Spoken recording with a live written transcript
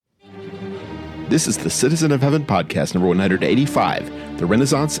This is the Citizen of Heaven podcast, number 185, The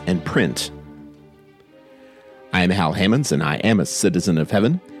Renaissance and Print. I am Hal Hammonds, and I am a citizen of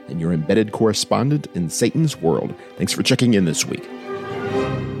heaven, and your embedded correspondent in Satan's world. Thanks for checking in this week.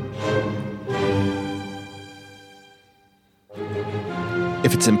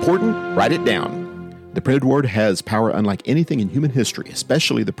 If it's important, write it down. The printed word has power unlike anything in human history,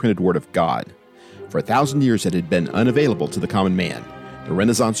 especially the printed word of God. For 1,000 years it had been unavailable to the common man. The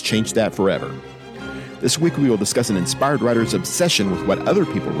Renaissance changed that forever. This week we will discuss an inspired writer's obsession with what other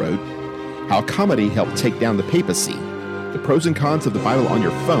people wrote, how comedy helped take down the papacy, the pros and cons of the Bible on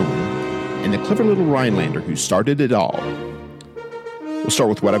your phone, and the clever little Rhinelander who started it all. We'll start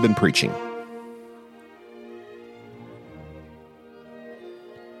with what I've been preaching.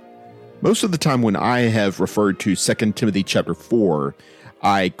 Most of the time when I have referred to 2 Timothy chapter 4,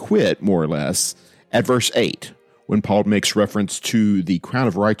 I quit, more or less, at verse 8, when Paul makes reference to the crown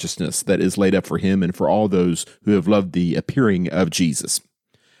of righteousness that is laid up for him and for all those who have loved the appearing of Jesus.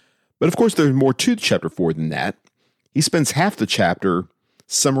 But of course, there's more to chapter 4 than that. He spends half the chapter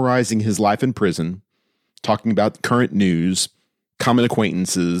summarizing his life in prison, talking about current news, common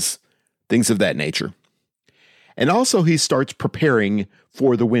acquaintances, things of that nature. And also he starts preparing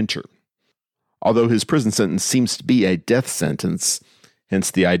for the winter. Although his prison sentence seems to be a death sentence,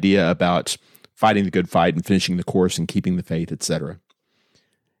 hence the idea about fighting the good fight and finishing the course and keeping the faith, etc.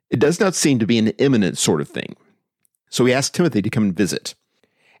 It does not seem to be an imminent sort of thing. So he asks Timothy to come and visit.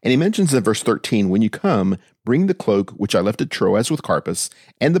 And he mentions in verse 13, when you come, bring the cloak which I left at Troas with Carpus,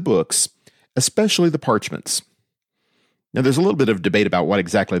 and the books, especially the parchments. Now there's a little bit of debate about what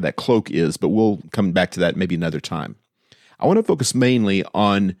exactly that cloak is, but we'll come back to that maybe another time. I want to focus mainly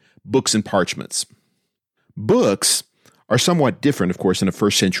on books and parchments. Books are somewhat different, of course, in a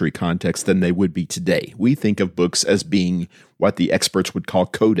first century context than they would be today. We think of books as being what the experts would call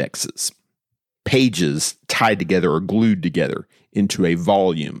codexes, pages tied together or glued together into a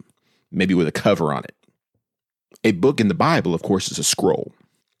volume, maybe with a cover on it. A book in the Bible, of course, is a scroll,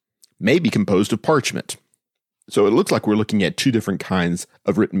 maybe composed of parchment. So it looks like we're looking at two different kinds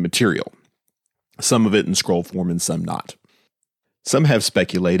of written material, some of it in scroll form and some not. Some have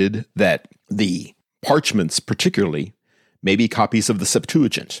speculated that the parchments particularly may be copies of the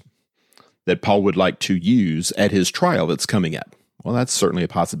Septuagint that Paul would like to use at his trial that's coming up. Well, that's certainly a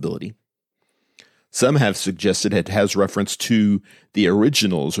possibility. Some have suggested it has reference to the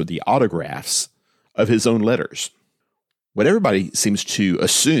originals or the autographs of his own letters. What everybody seems to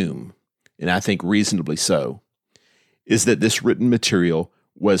assume, and I think reasonably so, is that this written material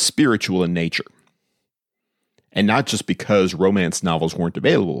was spiritual in nature. And not just because romance novels weren't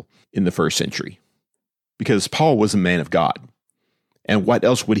available in the first century, because Paul was a man of God. And what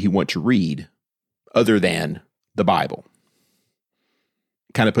else would he want to read other than the Bible?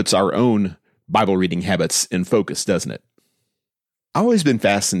 Kind of puts our own Bible reading habits in focus, doesn't it? I've always been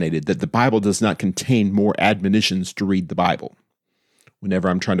fascinated that the Bible does not contain more admonitions to read the Bible. Whenever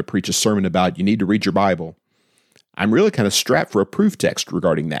I'm trying to preach a sermon about you need to read your Bible, I'm really kind of strapped for a proof text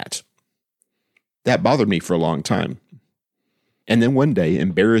regarding that. That bothered me for a long time. And then one day,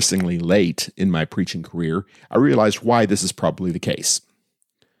 embarrassingly late in my preaching career, I realized why this is probably the case.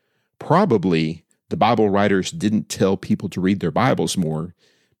 Probably the Bible writers didn't tell people to read their Bibles more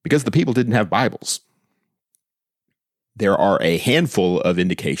because the people didn't have Bibles. There are a handful of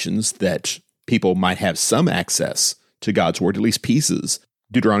indications that people might have some access to God's Word, at least pieces.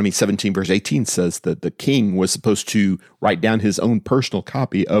 Deuteronomy 17 verse 18 says that the king was supposed to write down his own personal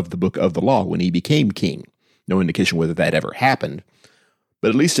copy of the book of the law when he became king. No indication whether that ever happened. But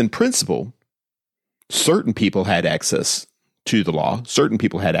at least in principle, certain people had access to the law. Certain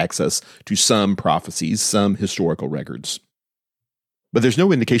people had access to some prophecies, some historical records. But there's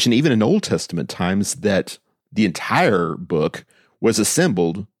no indication, even in Old Testament times, that the entire book was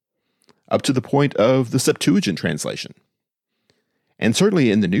assembled up to the point of the Septuagint translation. And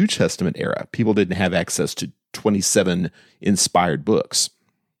certainly in the New Testament era, people didn't have access to 27 inspired books.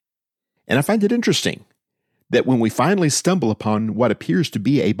 And I find it interesting that when we finally stumble upon what appears to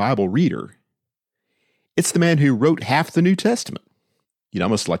be a Bible reader, it's the man who wrote half the New Testament. You'd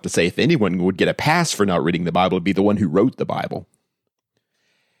almost like to say if anyone would get a pass for not reading the Bible, it'd be the one who wrote the Bible.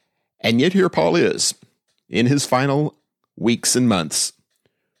 And yet here Paul is, in his final weeks and months,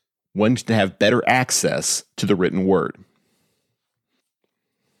 wanting to have better access to the written word.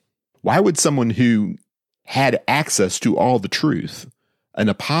 Why would someone who had access to all the truth, an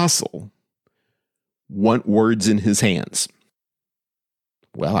apostle, want words in his hands?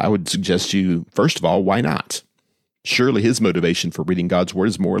 Well, I would suggest to you, first of all, why not? Surely his motivation for reading God's word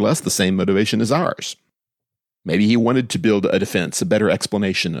is more or less the same motivation as ours. Maybe he wanted to build a defense, a better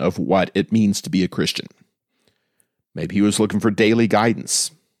explanation of what it means to be a Christian. Maybe he was looking for daily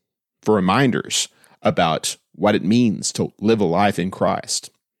guidance, for reminders about what it means to live a life in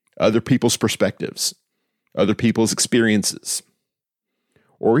Christ, other people's perspectives, other people's experiences,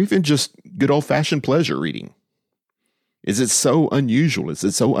 or even just good old-fashioned pleasure reading. Is it so unusual? Is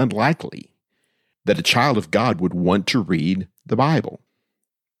it so unlikely that a child of God would want to read the Bible?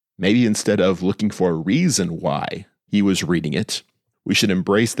 Maybe instead of looking for a reason why he was reading it, we should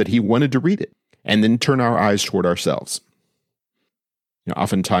embrace that he wanted to read it and then turn our eyes toward ourselves.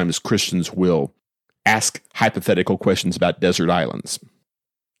 Oftentimes Christians will ask hypothetical questions about desert islands.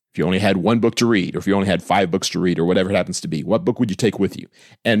 If you only had one book to read, or if you only had 5 books to read, or whatever it happens to be, what book would you take with you?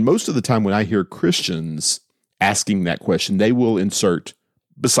 And most of the time when I hear Christians asking that question, they will insert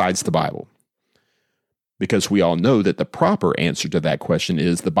besides the Bible. Because we all know that the proper answer to that question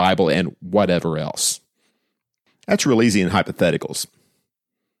is the Bible and whatever else. That's real easy in hypotheticals.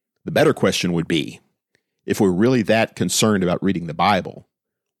 The better question would be, if we're really that concerned about reading the Bible,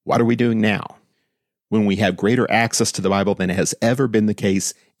 what are we doing now, when we have greater access to the Bible than has ever been the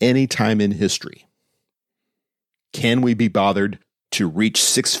case any time in history? Can we be bothered to reach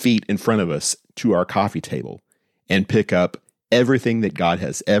 6 feet in front of us to our coffee table and pick up everything that God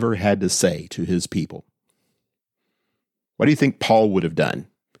has ever had to say to his people? What do you think Paul would have done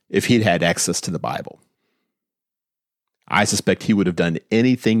if he'd had access to the Bible? I suspect he would have done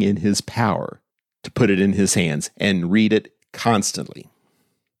anything in his power to put it in his hands and read it constantly.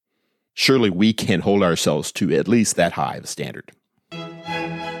 Surely we can hold ourselves to at least that high of a standard.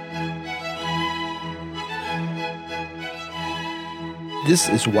 This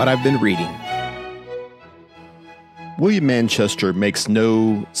is what I've been reading. William Manchester makes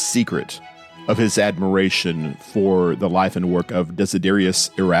no secret of his admiration for the life and work of Desiderius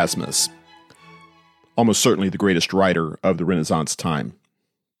Erasmus, almost certainly the greatest writer of the Renaissance time.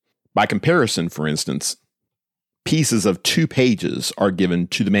 By comparison, for instance, pieces of 2 pages are given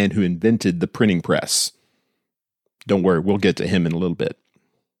to the man who invented the printing press. Don't worry, we'll get to him in a little bit.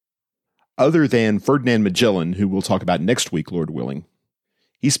 Other than Ferdinand Magellan, who we'll talk about next week, Lord willing,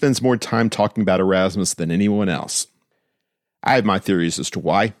 he spends more time talking about Erasmus than anyone else. I have my theories as to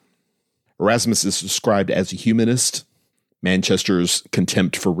why. Erasmus is described as a humanist. Manchester's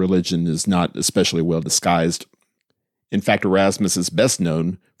contempt for religion is not especially well disguised. In fact, Erasmus is best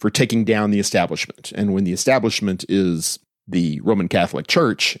known for taking down the establishment. And when the establishment is the Roman Catholic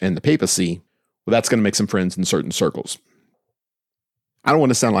Church and the papacy, well, that's going to make some friends in certain circles. I don't want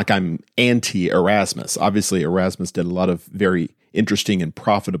to sound like I'm anti-Erasmus. Obviously, Erasmus did a lot of very interesting and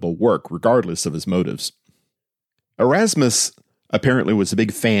profitable work, regardless of his motives. Erasmus apparently was a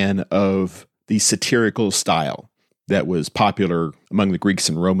big fan of the satirical style that was popular among the Greeks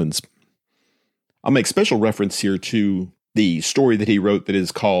and Romans. I'll make special reference here to the story that he wrote that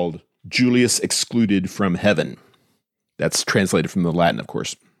is called Julius Excluded from Heaven. That's translated from the Latin, of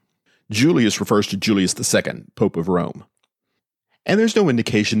course. Julius refers to Julius II, Pope of Rome. And there's no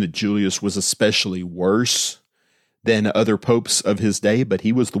indication that Julius was especially worse than other popes of his day, but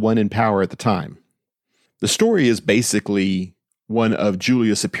he was the one in power at the time. The story is basically one of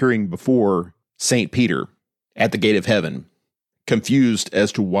Julius appearing before St. Peter at the gate of heaven, confused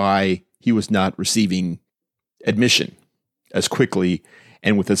as to why he was not receiving admission as quickly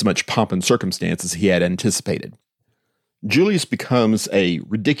and with as much pomp and circumstance as he had anticipated. Julius becomes a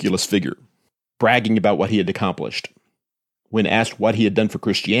ridiculous figure, bragging about what he had accomplished. When asked what he had done for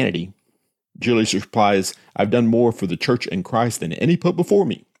Christianity, Julius replies, "I've done more for the church and Christ than any pope before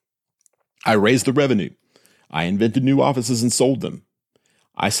me. I raised the revenue. I invented new offices and sold them.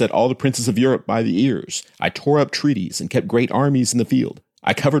 I set all the princes of Europe by the ears. I tore up treaties and kept great armies in the field.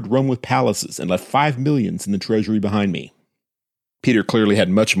 I covered Rome with palaces and left 5 millions in the treasury behind me." Peter clearly had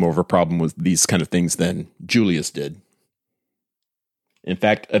much more of a problem with these kind of things than Julius did. In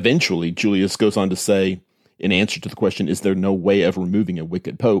fact, eventually, Julius goes on to say, in answer to the question, is there no way of removing a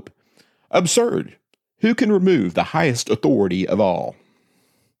wicked pope? Absurd! Who can remove the highest authority of all?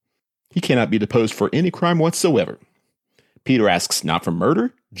 He cannot be deposed for any crime whatsoever. Peter asks, not for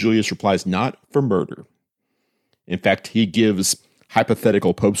murder? Julius replies, not for murder. In fact, he gives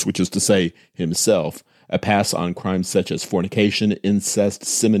hypothetical popes, which is to say himself, a pass on crimes such as fornication, incest,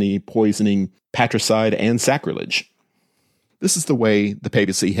 simony, poisoning, patricide, and sacrilege. This is the way the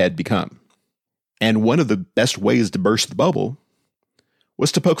papacy had become. And one of the best ways to burst the bubble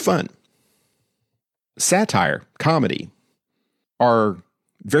was to poke fun. Satire, comedy, are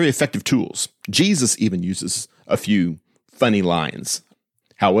very effective tools. Jesus even uses a few funny lines.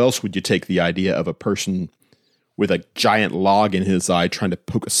 How else would you take the idea of a person with a giant log in his eye trying to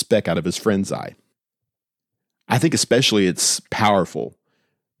poke a speck out of his friend's eye? I think especially it's powerful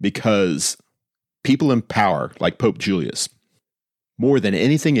because people in power, like Pope Julius, more than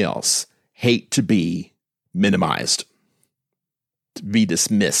anything else, hate to be minimized, to be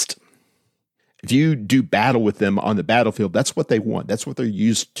dismissed. If you do battle with them on the battlefield, that's what they want. That's what they're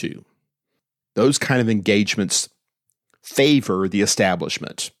used to. Those kind of engagements favor the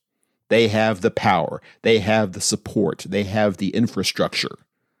establishment. They have the power. They have the support. They have the infrastructure.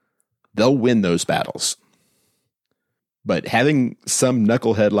 They'll win those battles. But having some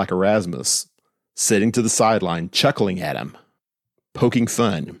knucklehead like Erasmus sitting to the sideline, chuckling at him, poking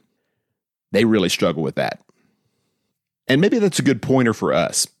fun, they really struggle with that. And maybe that's a good pointer for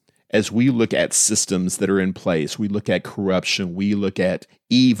us. As we look at systems that are in place, we look at corruption, we look at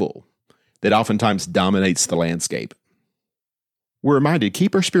evil that oftentimes dominates the landscape. We're reminded,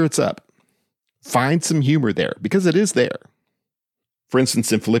 keep our spirits up. Find some humor there, because it is there. For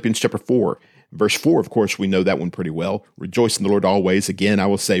instance, in Philippians chapter 4, verse 4, of course, we know that one pretty well. Rejoice in the Lord always. Again, I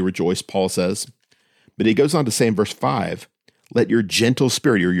will say rejoice, Paul says. But he goes on to say in verse 5, let your gentle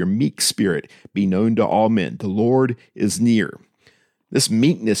spirit or your meek spirit be known to all men. The Lord is near. This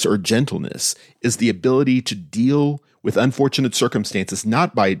meekness or gentleness is the ability to deal with unfortunate circumstances,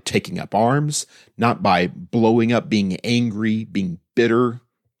 not by taking up arms, not by blowing up, being angry, being bitter,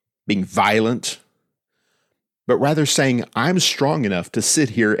 being violent, but rather saying, I'm strong enough to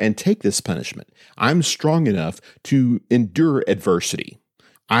sit here and take this punishment. I'm strong enough to endure adversity.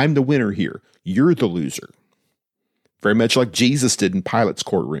 I'm the winner here. You're the loser. Very much like Jesus did in Pilate's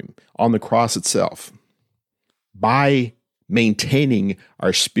courtroom on the cross itself. By maintaining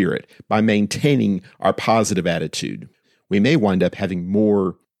our spirit, by maintaining our positive attitude, we may wind up having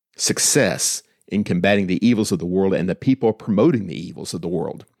more success in combating the evils of the world and the people promoting the evils of the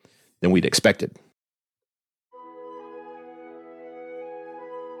world than we'd expected.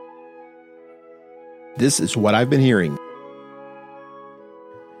 This is what I've been hearing.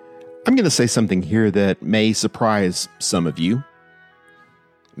 I'm going to say something here that may surprise some of you,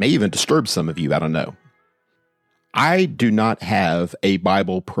 may even disturb some of you, I don't know. I do not have a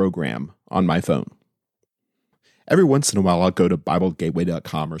Bible program on my phone. Every once in a while, I'll go to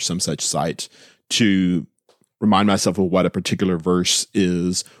BibleGateway.com or some such site to remind myself of what a particular verse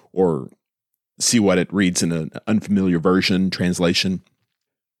is or see what it reads in an unfamiliar version, translation,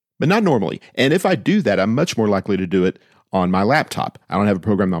 but not normally. And if I do that, I'm much more likely to do it on my laptop. I don't have a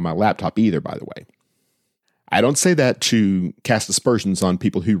program on my laptop either, by the way. I don't say that to cast aspersions on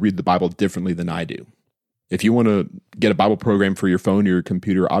people who read the Bible differently than I do. If you want to get a Bible program for your phone or your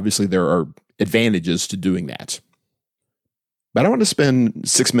computer, obviously there are advantages to doing that. But I want to spend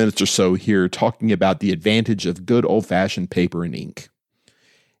 6 minutes or so here talking about the advantage of good old-fashioned paper and ink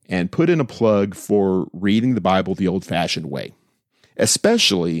and put in a plug for reading the Bible the old-fashioned way,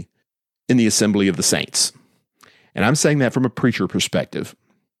 especially in the assembly of the saints. And I'm saying that from a preacher perspective.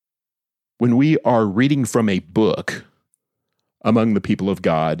 When we are reading from a book among the people of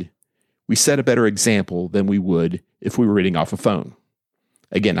God, we set a better example than we would if we were reading off a phone.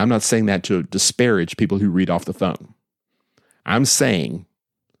 Again, I'm not saying that to disparage people who read off the phone. I'm saying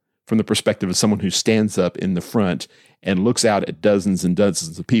from the perspective of someone who stands up in the front and looks out at dozens and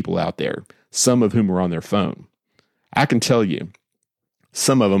dozens of people out there, some of whom are on their phone. I can tell you,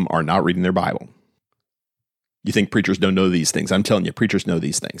 some of them are not reading their Bible. You think preachers don't know these things? I'm telling you, preachers know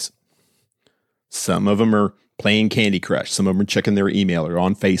these things. Some of them are playing Candy Crush. Some of them are checking their email or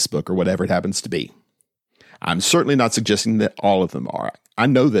on Facebook or whatever it happens to be. I'm certainly not suggesting that all of them are. I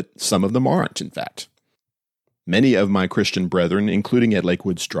know that some of them aren't, in fact. Many of my Christian brethren, including at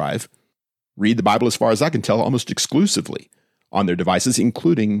Lakewoods Drive, read the Bible, as far as I can tell, almost exclusively on their devices,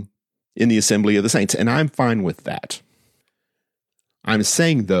 including in the assembly of the saints, and I'm fine with that. I'm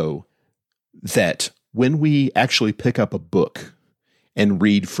saying, though, that when we actually pick up a book and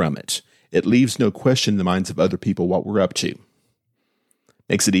read from it, it leaves no question in the minds of other people what we're up to.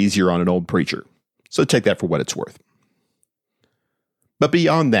 Makes it easier on an old preacher. So take that for what it's worth. But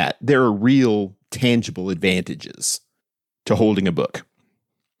beyond that, there are real, tangible advantages to holding a book.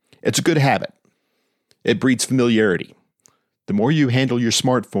 It's a good habit. It breeds familiarity. The more you handle your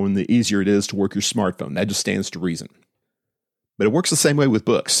smartphone, the easier it is to work your smartphone. That just stands to reason. But it works the same way with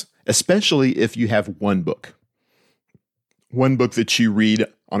books, especially if you have one book. One book that you read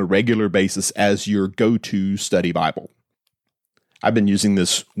on a regular basis as your go-to study Bible. I've been using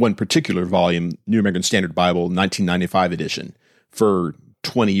this one particular volume, New American Standard Bible, 1995 edition, for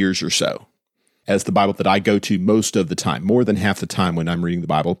 20 years or so, as the Bible that I go to most of the time, more than half the time when I'm reading the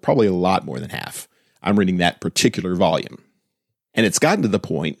Bible, probably a lot more than half. I'm reading that particular volume. And it's gotten to the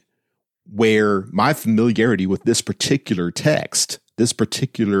point where my familiarity with this particular text, this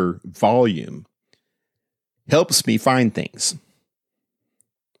particular volume, helps me find things.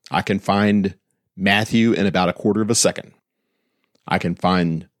 I can find Matthew in about a quarter of a second. I can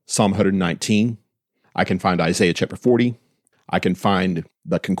find Psalm 119. I can find Isaiah chapter 40. I can find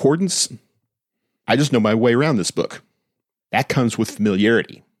the concordance. I just know my way around this book. That comes with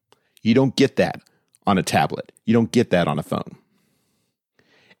familiarity. You don't get that on a tablet. You don't get that on a phone.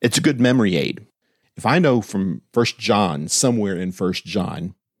 It's a good memory aid. If I know from 1 John, somewhere in 1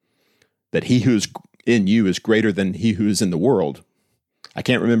 John, that he who is in you is greater than he who is in the world, I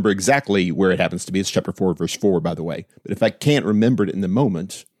can't remember exactly where it happens to be. It's chapter 4, verse 4, by the way. But if I can't remember it in the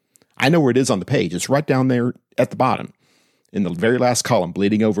moment, I know where it is on the page. It's right down there at the bottom, in the very last column,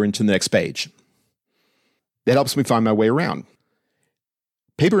 bleeding over into the next page. That helps me find my way around.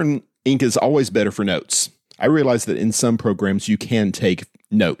 Paper and ink is always better for notes. I realize that in some programs you can take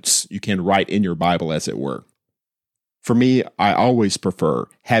notes. You can write in your Bible, as it were. For me, I always prefer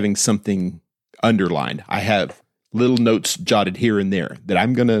having something underlined. I have little notes jotted here and there that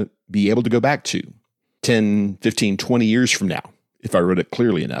I'm going to be able to go back to 10, 15, 20 years from now, if I wrote it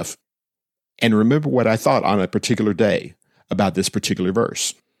clearly enough, and remember what I thought on a particular day about this particular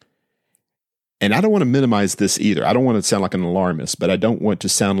verse. And I don't want to minimize this either. I don't want to sound like an alarmist, but I don't want to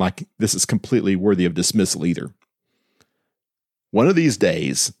sound like this is completely worthy of dismissal either. One of these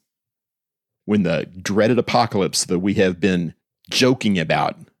days, when the dreaded apocalypse that we have been joking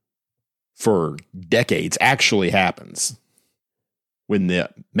about for decades actually happens, when the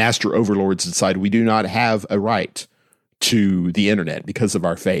master overlords decide we do not have a right to the internet because of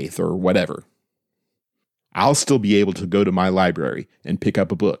our faith or whatever, I'll still be able to go to my library and pick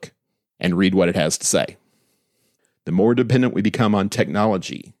up a book and read what it has to say. The more dependent we become on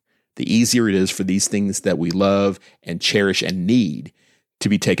technology, the easier it is for these things that we love and cherish and need to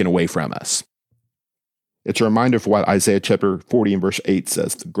be taken away from us. It's a reminder of what Isaiah chapter 40 and verse 8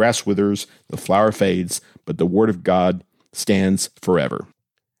 says. The grass withers, the flower fades, but the word of God stands forever.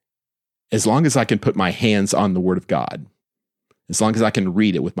 As long as I can put my hands on the word of God, as long as I can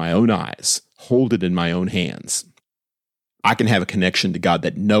read it with my own eyes, hold it in my own hands, I can have a connection to God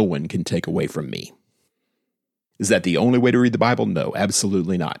that no one can take away from me. Is that the only way to read the Bible? No,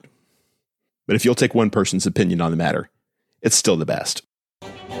 absolutely not. But if you'll take one person's opinion on the matter, it's still the best.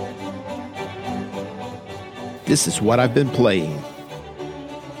 This is what I've been playing.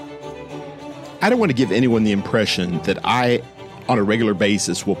 I don't want to give anyone the impression that I, on a regular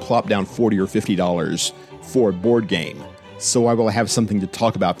basis, will plop down $40 or $50 for a board game, so I will have something to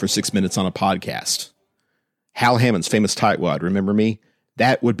talk about for 6 minutes on a podcast. Hal Hammond's famous tightwad, remember me?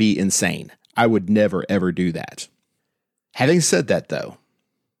 That would be insane. I would never, ever do that. Having said that, though,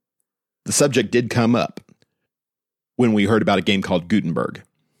 the subject did come up when we heard about a game called Gutenberg.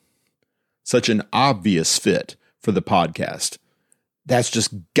 Such an obvious fit for the podcast. That's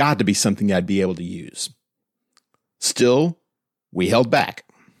just got to be something I'd be able to use. Still, we held back.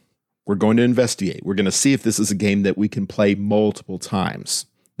 We're going to investigate. We're going to see if this is a game that we can play multiple times,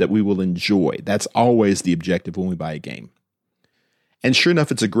 that we will enjoy. That's always the objective when we buy a game. And sure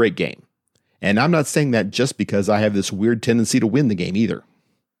enough, it's a great game. And I'm not saying that just because I have this weird tendency to win the game either.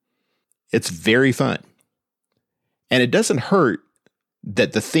 It's very fun. And it doesn't hurt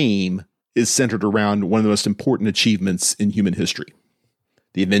that the theme is centered around one of the most important achievements in human history,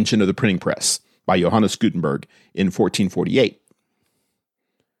 the invention of the printing press by Johannes Gutenberg in 1448.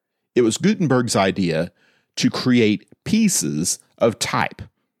 It was Gutenberg's idea to create pieces of type,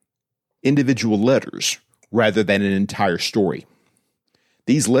 individual letters, rather than an entire story.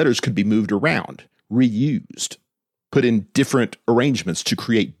 These letters could be moved around, reused, put in different arrangements to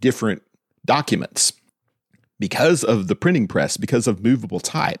create different documents. Because of the printing press, because of movable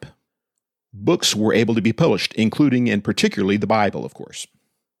type, books were able to be published, including and particularly the Bible, of course.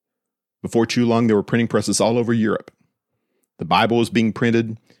 Before too long, there were printing presses all over Europe. The Bible was being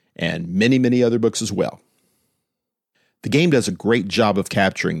printed, and many, many other books as well. The game does a great job of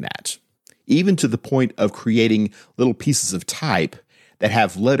capturing that, even to the point of creating little pieces of type that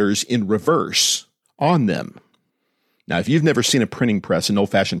have letters in reverse on them. Now, if you've never seen a printing press, an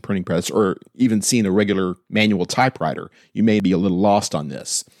old-fashioned printing press, or even seen a regular manual typewriter, you may be a little lost on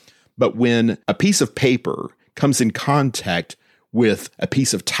this. But when a piece of paper comes in contact with a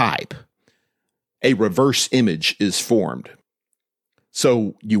piece of type, a reverse image is formed.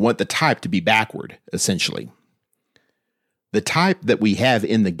 So you want the type to be backward, essentially. The type that we have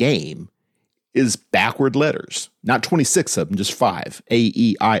in the game is backward letters, not 26 of them, just 5, A,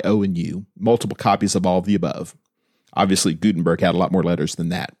 E, I, O, and U, multiple copies of all of the above. Obviously, Gutenberg had a lot more letters than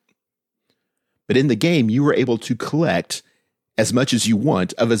that. But in the game, you were able to collect as much as you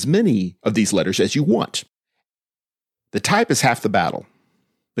want of as many of these letters as you want. The type is half the battle.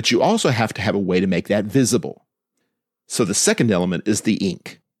 But you also have to have a way to make that visible. So the second element is the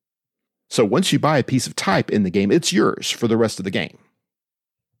ink. So once you buy a piece of type in the game, it's yours for the rest of the game.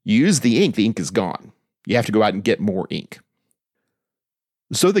 You use the ink is gone. You have to go out and get more ink.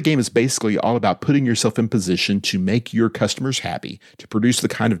 So the game is basically all about putting yourself in position to make your customers happy, to produce the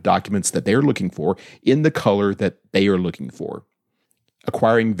kind of documents that they're looking for in the color that they are looking for.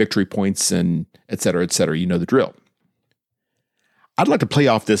 Acquiring victory points and et cetera, you know the drill. I'd like to play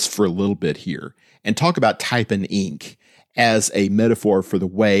off this for a little bit here and talk about type and ink as a metaphor for the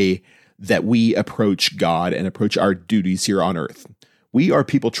way that we approach God and approach our duties here on earth. We are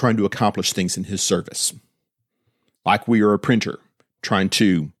people trying to accomplish things in His service. Like we are a printer trying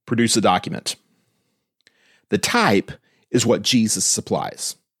to produce a document. The type is what Jesus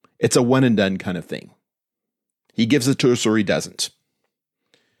supplies. It's a one and done kind of thing. He gives it to us or He doesn't.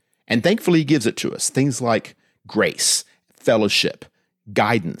 And thankfully He gives it to us. Things like grace, fellowship,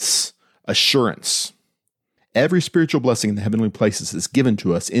 guidance, assurance. Every spiritual blessing in the heavenly places is given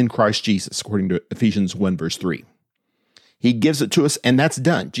to us in Christ Jesus, according to Ephesians 1 verse 3. He gives it to us, and that's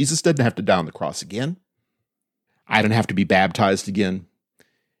done. Jesus doesn't have to die on the cross again. I don't have to be baptized again.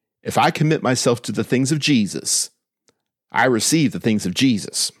 If I commit myself to the things of Jesus, I receive the things of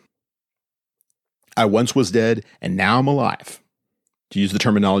Jesus. I once was dead, and now I'm alive. To use the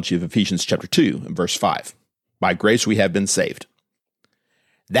terminology of Ephesians chapter 2 and verse 5. By grace we have been saved.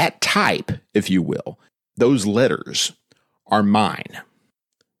 That type, if you will, those letters are mine.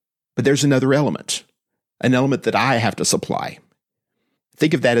 But there's another element, an element that I have to supply.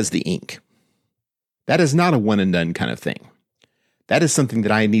 Think of that as the ink. That is not a one and done kind of thing. That is something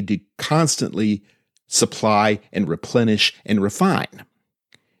that I need to constantly supply and replenish and refine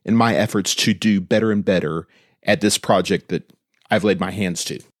in my efforts to do better and better at this project that I've laid my hands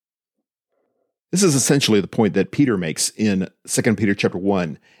to. This is essentially the point that Peter makes in 2 Peter chapter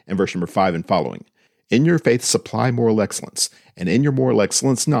 1 and verse number 5 and following. In your faith, supply moral excellence, and in your moral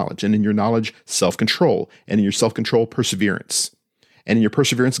excellence, knowledge, and in your knowledge, self-control, and in your self-control, perseverance, and in your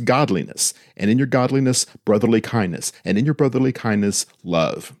perseverance, godliness, and in your godliness, brotherly kindness, and in your brotherly kindness,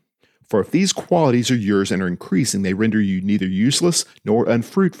 love. For if these qualities are yours and are increasing, they render you neither useless nor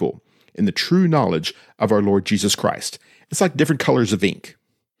unfruitful in the true knowledge of our Lord Jesus Christ. It's like different colors of ink.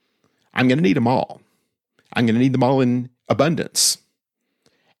 I'm going to need them all. I'm going to need them all in abundance.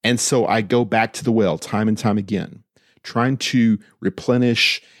 And so I go back to the well time and time again, trying to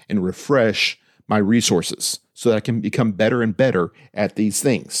replenish and refresh my resources so that I can become better and better at these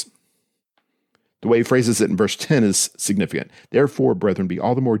things. The way he phrases it in verse 10 is significant. Therefore, brethren, be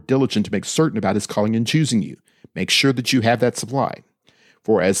all the more diligent to make certain about His calling and choosing you. Make sure that you have that supply.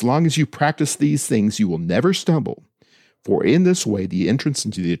 For as long as you practice these things, you will never stumble. For in this way, the entrance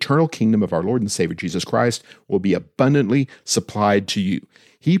into the eternal kingdom of our Lord and Savior Jesus Christ will be abundantly supplied to you.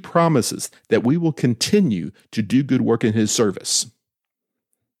 He promises that we will continue to do good work in His service.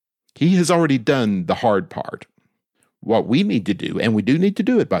 He has already done the hard part. What we need to do, and we do need to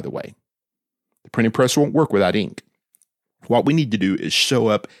do it, by the way, the printing press won't work without ink. What we need to do is show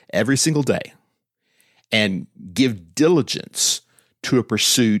up every single day and give diligence to a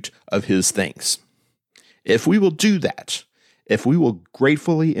pursuit of His things. If we will do that, if we will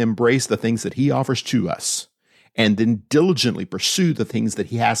gratefully embrace the things that He offers to us, and then diligently pursue the things that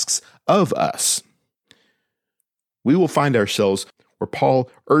He asks of us, we will find ourselves where Paul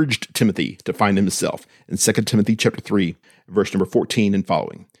urged Timothy to find himself in 2 Timothy chapter 3, verse number 14 and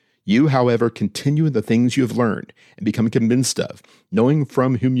following. You, however, continue in the things you have learned and become convinced of, knowing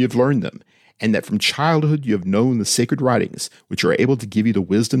from whom you have learned them, and that from childhood you have known the sacred writings, which are able to give you the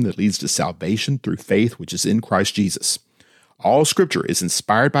wisdom that leads to salvation through faith which is in Christ Jesus. All Scripture is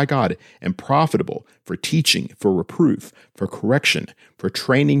inspired by God and profitable for teaching, for reproof, for correction, for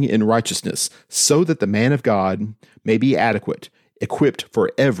training in righteousness, so that the man of God may be adequate, equipped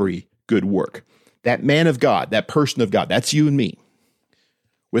for every good work. That man of God, that person of God, that's you and me.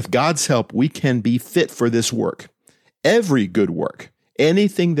 With God's help, we can be fit for this work. Every good work,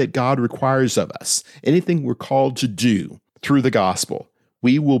 anything that God requires of us, anything we're called to do through the gospel,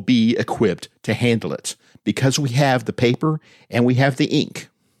 we will be equipped to handle it because we have the paper and we have the ink.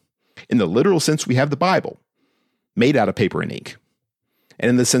 In the literal sense, we have the Bible made out of paper and ink. And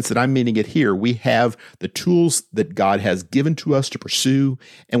in the sense that I'm meaning it here, we have the tools that God has given to us to pursue,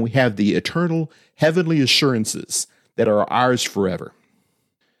 and we have the eternal heavenly assurances that are ours forever.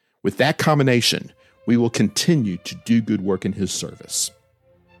 With that combination, we will continue to do good work in His service,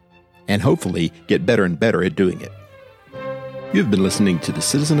 and hopefully get better and better at doing it. You've been listening to the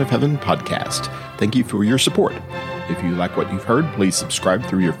Citizen of Heaven podcast. Thank you for your support. If you like what you've heard, please subscribe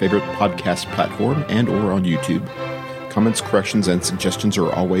through your favorite podcast platform and or on YouTube. Comments, corrections, and suggestions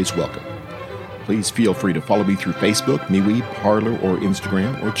are always welcome. Please feel free to follow me through Facebook, MeWe, Parler, or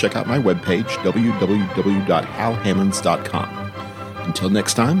Instagram, or check out my webpage, www.halhammonds.com. Until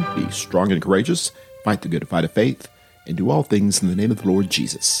next time, be strong and courageous, fight the good fight of faith, and do all things in the name of the Lord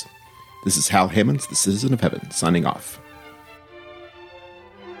Jesus. This is Hal Hammonds, the Citizen of Heaven, signing off.